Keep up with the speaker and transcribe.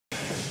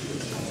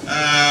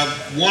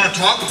want to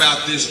talk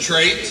about this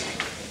trait.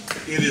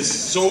 It is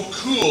so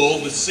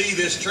cool to see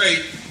this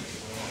trait.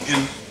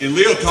 And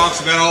Leo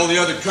talks about all the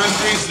other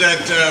countries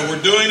that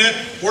were doing it.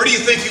 Where do you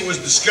think it was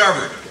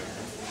discovered?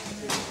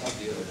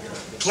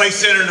 Clay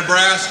Center,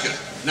 Nebraska,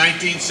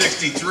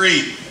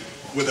 1963,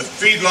 with a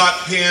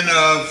feedlot pen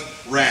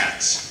of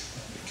rats.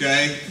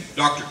 Okay?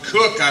 Dr.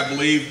 Cook, I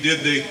believe,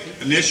 did the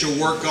initial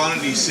work on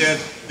it. He said,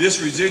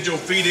 this residual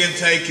feed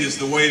intake is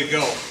the way to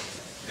go.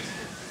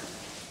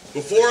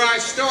 Before I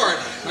start,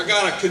 I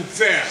gotta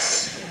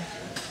confess.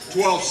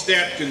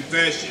 12-step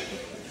confession.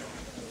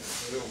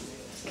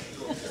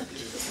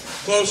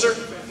 Closer?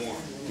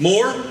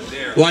 More?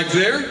 Like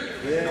there?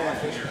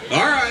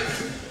 All right.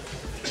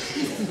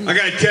 I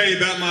gotta tell you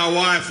about my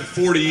wife of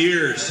 40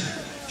 years.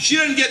 She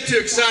doesn't get too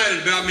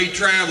excited about me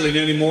traveling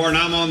anymore, and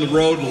I'm on the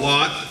road a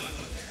lot.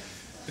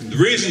 And the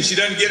reason she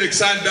doesn't get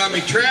excited about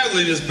me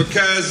traveling is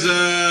because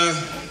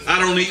I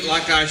don't eat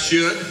like I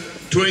should.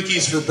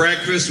 Twinkies for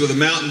breakfast with a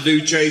Mountain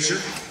Dew chaser.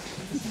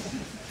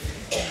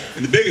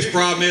 And the biggest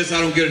problem is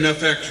I don't get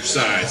enough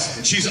exercise.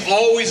 And she's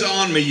always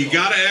on me, you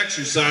gotta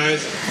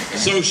exercise.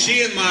 So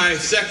she and my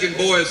second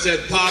boy have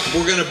said, Pop,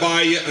 we're gonna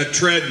buy you a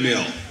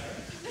treadmill.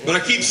 But I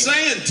keep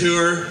saying to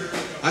her,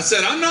 I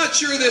said, I'm not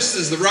sure this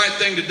is the right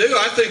thing to do.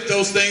 I think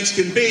those things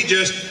can be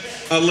just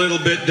a little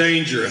bit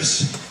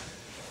dangerous.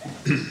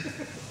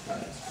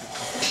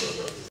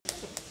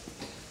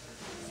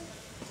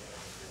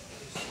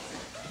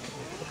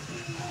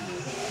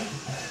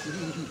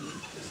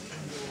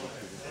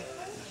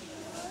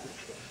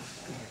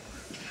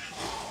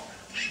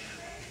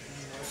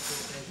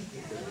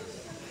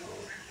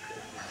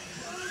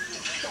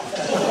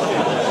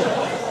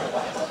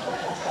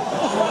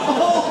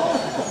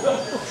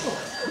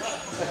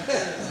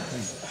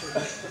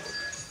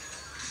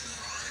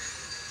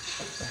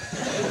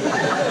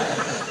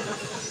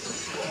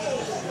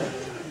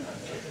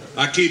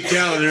 I keep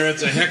telling her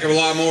it's a heck of a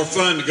lot more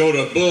fun to go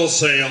to a bull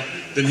sale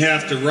than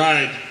have to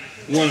ride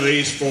one of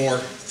these for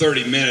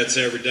 30 minutes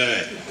every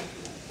day.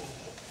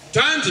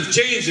 Times have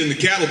changed in the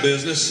cattle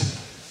business,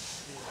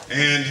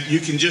 and you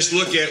can just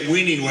look at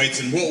weaning weights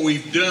and what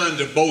we've done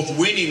to both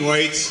weaning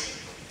weights,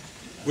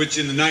 which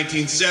in the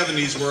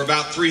 1970s were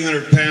about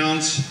 300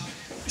 pounds.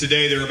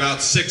 Today they're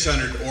about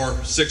 600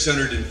 or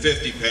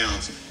 650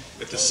 pounds.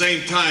 At the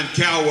same time,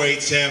 cow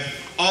weights have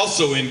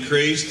also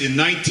increased. In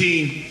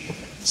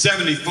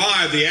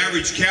 1975, the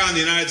average cow in the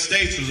United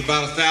States was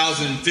about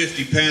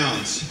 1,050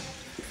 pounds.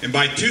 And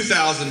by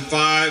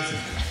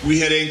 2005, we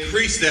had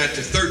increased that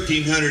to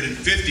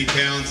 1,350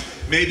 pounds,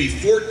 maybe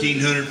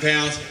 1,400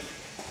 pounds.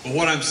 But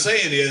what I'm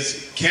saying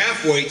is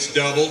calf weights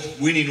doubled,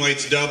 weaning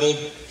weights doubled,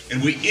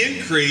 and we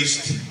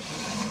increased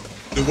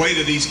the weight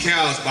of these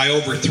cows by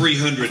over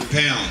 300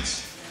 pounds.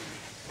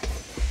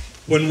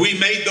 When we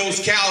made those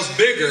cows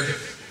bigger,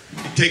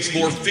 it takes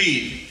more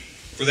feed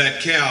for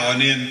that cow.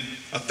 And in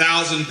a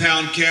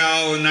 1,000-pound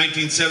cow in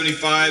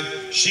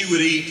 1975, she would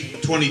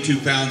eat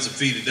 22 pounds of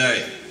feed a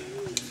day.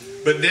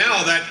 But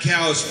now that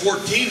cow is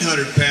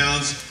 1,400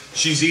 pounds,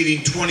 she's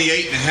eating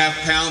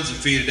 28.5 pounds of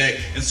feed a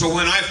day. And so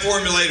when I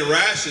formulate a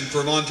ration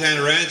for a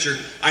Montana rancher,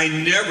 I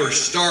never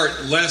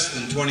start less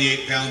than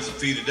 28 pounds of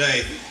feed a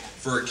day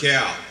for a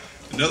cow.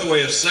 Another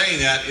way of saying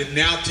that, it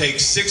now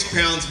takes 6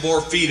 pounds more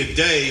feed a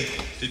day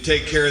to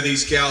take care of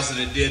these cows than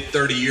it did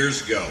 30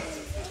 years ago.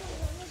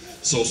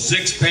 So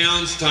 6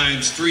 pounds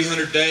times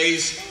 300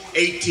 days,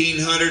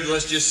 1,800,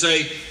 let's just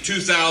say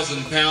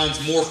 2,000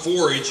 pounds more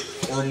forage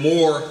or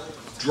more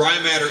dry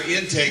matter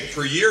intake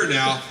per year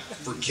now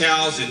for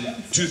cows in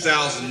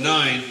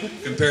 2009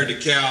 compared to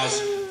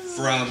cows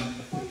from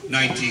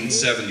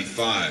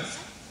 1975.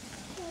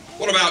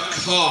 What about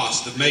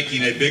cost of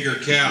making a bigger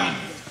cow?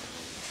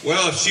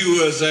 Well, if she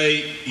was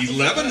a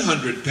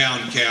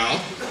 1,100-pound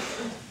cow,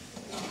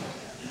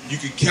 you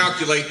could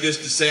calculate this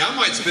to say, I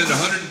might spend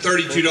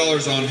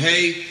 $132 on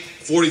hay,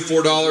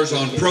 $44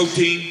 on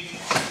protein,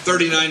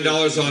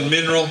 $39 on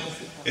mineral,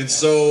 and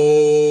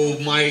so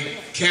my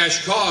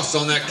cash costs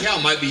on that cow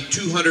might be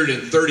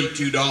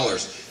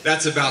 $232.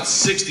 That's about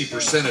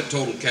 60% of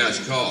total cash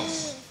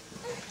costs.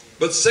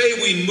 But say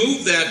we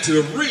move that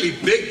to a really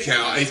big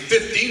cow, a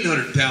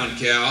 1,500-pound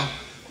cow.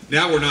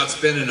 Now we're not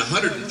spending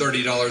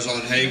 $130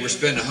 on hay, we're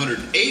spending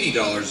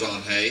 $180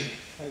 on hay.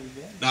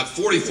 Not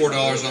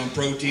 $44 on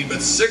protein, but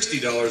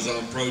 $60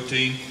 on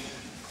protein,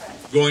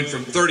 going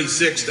from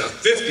 $36 to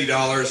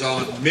 $50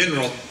 on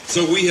mineral.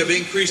 So we have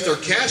increased our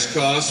cash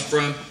costs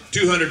from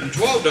 $212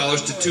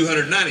 to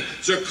 $290.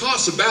 So it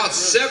costs about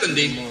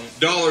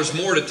 $70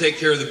 more to take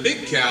care of the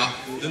big cow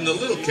than the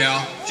little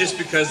cow, just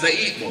because they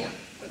eat more.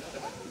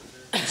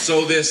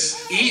 So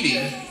this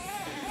eating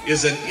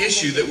is an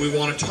issue that we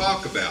want to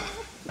talk about.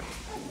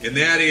 And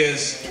that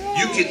is,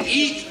 you can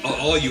eat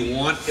all you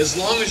want as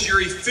long as you're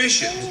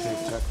efficient.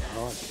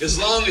 As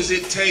long as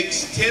it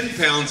takes 10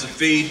 pounds of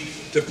feed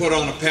to put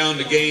on a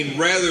pound of gain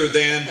rather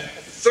than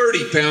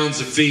 30 pounds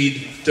of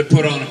feed to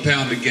put on a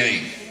pound of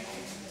gain.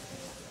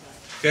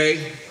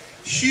 Okay?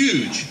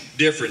 Huge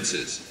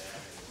differences.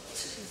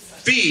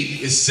 Feed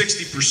is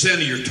 60%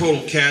 of your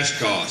total cash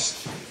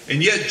cost.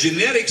 And yet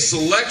genetic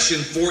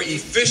selection for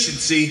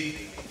efficiency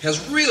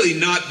has really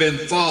not been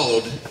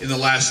followed in the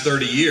last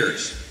 30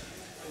 years.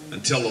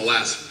 Until the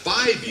last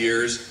 5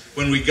 years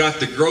when we got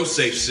the growth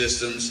safe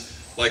systems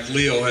like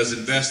Leo has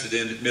invested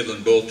in at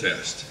Midland Bull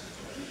Test.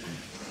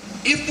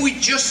 If we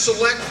just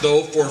select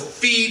though for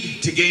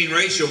feed to gain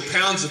ratio,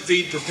 pounds of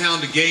feed per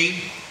pound of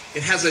gain,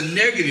 it has a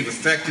negative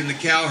effect in the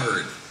cow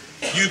herd.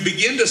 You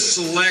begin to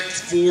select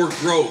for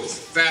growth,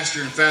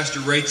 faster and faster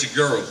rates of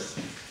growth.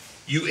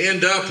 You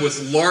end up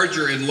with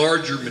larger and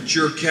larger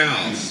mature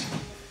cows,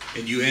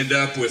 and you end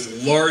up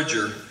with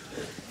larger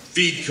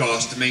feed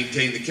costs to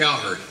maintain the cow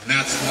herd. And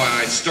that's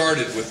why I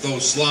started with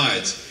those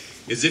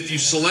slides, is if you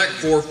select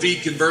for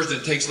feed conversion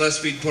that takes less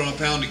feed to put on a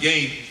pound of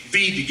gain,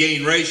 feed to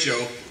gain ratio,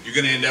 you're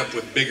going to end up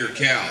with bigger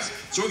cows.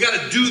 So we got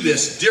to do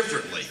this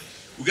differently.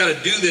 We got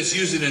to do this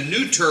using a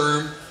new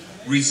term,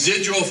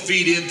 residual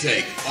feed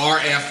intake,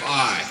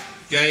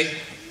 RFI, okay?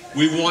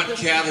 We want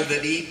cattle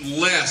that eat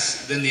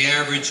less than the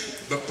average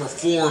but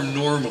perform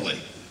normally.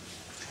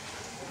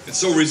 And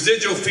so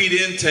residual feed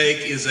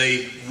intake is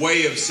a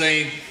way of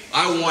saying,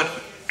 I want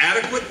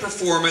adequate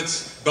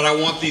performance, but I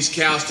want these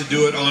cows to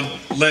do it on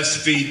less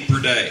feed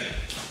per day.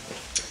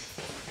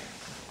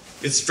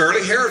 It's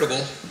fairly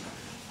heritable.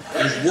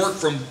 There's work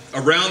from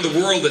around the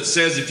world that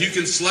says if you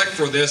can select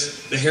for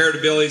this, the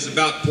heritability is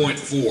about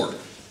 0.4.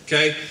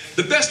 Okay?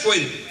 The best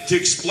way to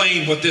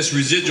explain what this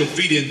residual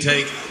feed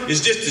intake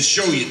is just to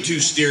show you two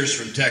steers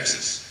from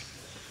Texas.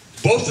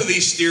 Both of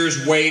these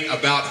steers weigh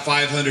about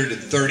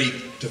 530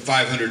 to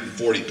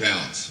 540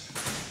 pounds.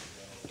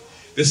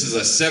 This is a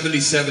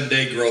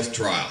 77-day growth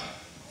trial.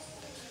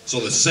 So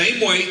the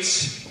same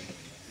weights,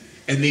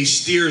 and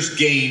these steers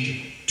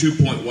gained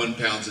 2.1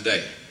 pounds a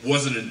day.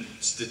 Wasn't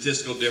a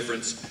statistical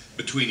difference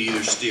between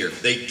either steer.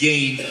 They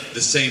gained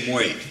the same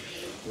weight.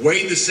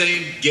 Weighed the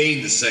same,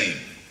 gained the same.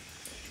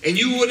 And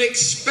you would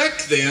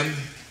expect them,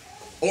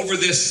 over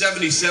this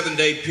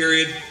 77-day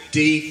period, to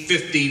eat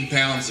 15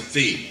 pounds of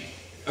feed.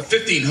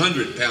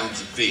 1,500 pounds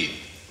of feed.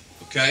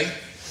 Okay?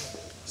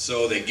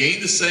 So they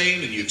gained the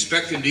same, and you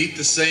expect them to eat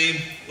the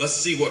same. Let's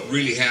see what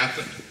really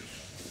happened.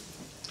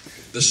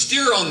 The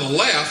steer on the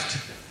left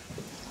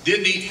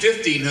didn't eat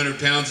 1,500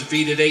 pounds of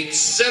feed, it ate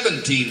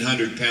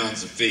 1,700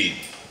 pounds of feed.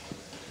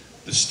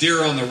 The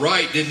steer on the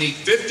right didn't eat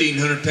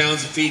 1,500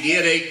 pounds of feed,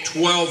 it ate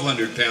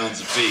 1,200 pounds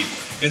of feed.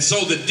 And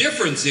so the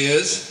difference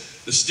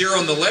is, the steer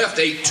on the left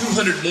ate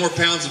 200 more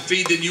pounds of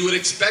feed than you would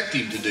expect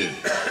him to do.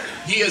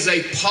 He is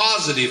a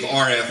positive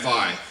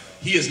RFI.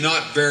 He is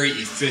not very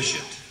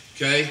efficient,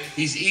 okay?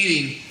 He's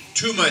eating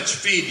too much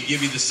feed to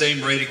give you the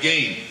same rate of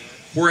gain.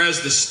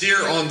 Whereas the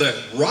steer on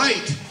the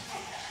right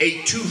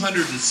ate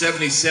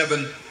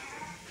 277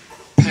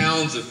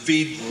 pounds of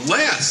feed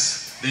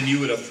less than you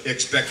would have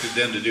expected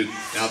them to do.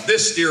 Now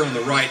this steer on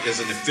the right is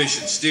an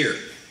efficient steer.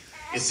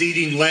 It's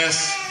eating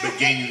less but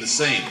gaining the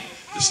same.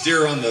 The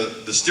steer on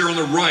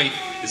the right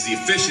is the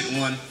efficient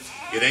one.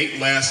 It ate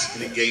less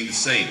and it gained the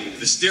same.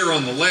 The steer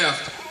on the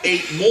left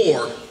ate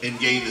more and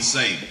gained the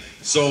same.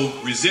 So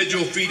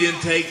residual feed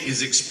intake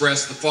is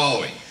expressed the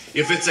following.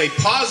 If it's a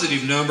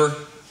positive number,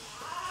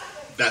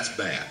 that's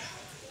bad.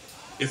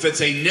 If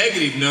it's a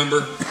negative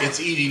number, it's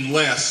eating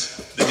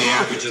less than the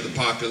average of the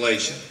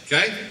population.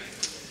 Okay?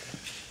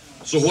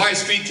 So why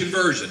is feed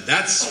conversion?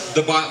 That's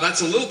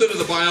a little bit of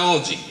the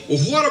biology. Well,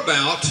 what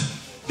about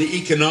the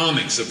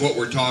economics of what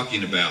we're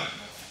talking about?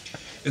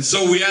 And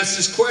so we ask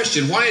this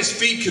question, why is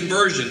feed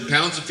conversion,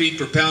 pounds of feed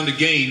per pound of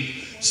gain,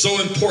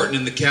 so important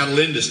in the cattle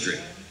industry?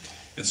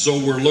 And so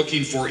we're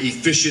looking for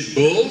efficient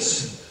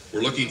bulls,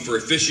 we're looking for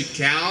efficient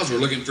cows, we're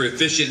looking for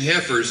efficient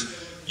heifers,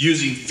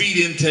 using feed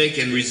intake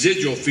and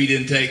residual feed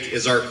intake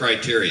as our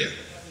criteria.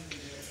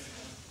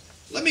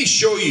 Let me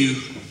show you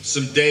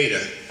some data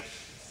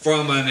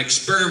from an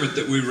experiment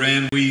that we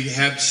ran. We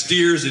had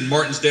steers in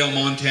Martinsdale,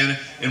 Montana,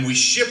 and we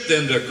shipped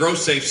them to a growth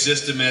safe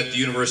system at the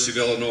University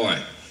of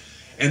Illinois.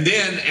 And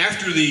then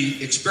after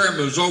the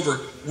experiment was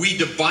over, we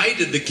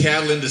divided the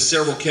cattle into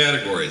several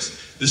categories.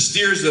 The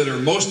steers that are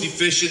most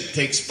efficient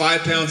takes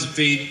 5 pounds of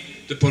feed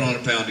to put on a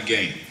pound of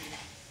gain.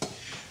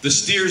 The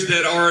steers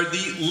that are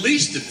the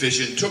least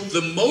efficient, took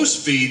the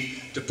most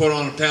feed to put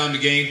on a pound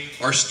of gain,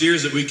 are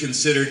steers that we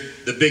considered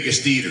the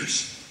biggest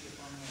eaters.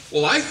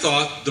 Well, I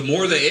thought the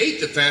more they ate,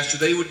 the faster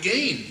they would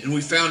gain. And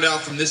we found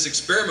out from this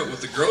experiment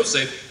with the growth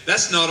safe,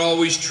 that's not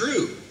always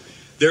true.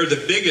 They're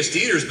the biggest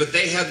eaters, but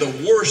they had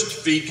the worst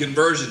feed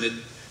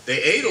conversion.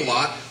 They ate a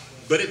lot,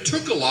 but it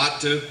took a lot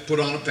to put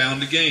on a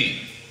pound of gain.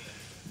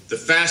 The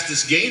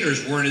fastest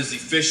gainers weren't as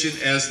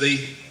efficient as the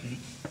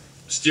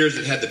steers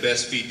that had the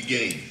best feed to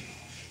gain.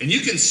 And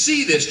you can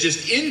see this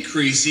just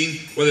increasing,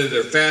 whether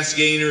they're fast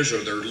gainers or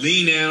they're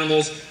lean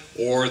animals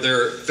or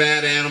they're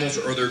fat animals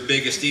or they're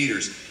biggest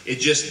eaters. It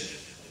just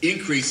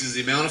increases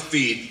the amount of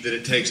feed that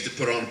it takes to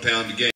put on a pound of gain.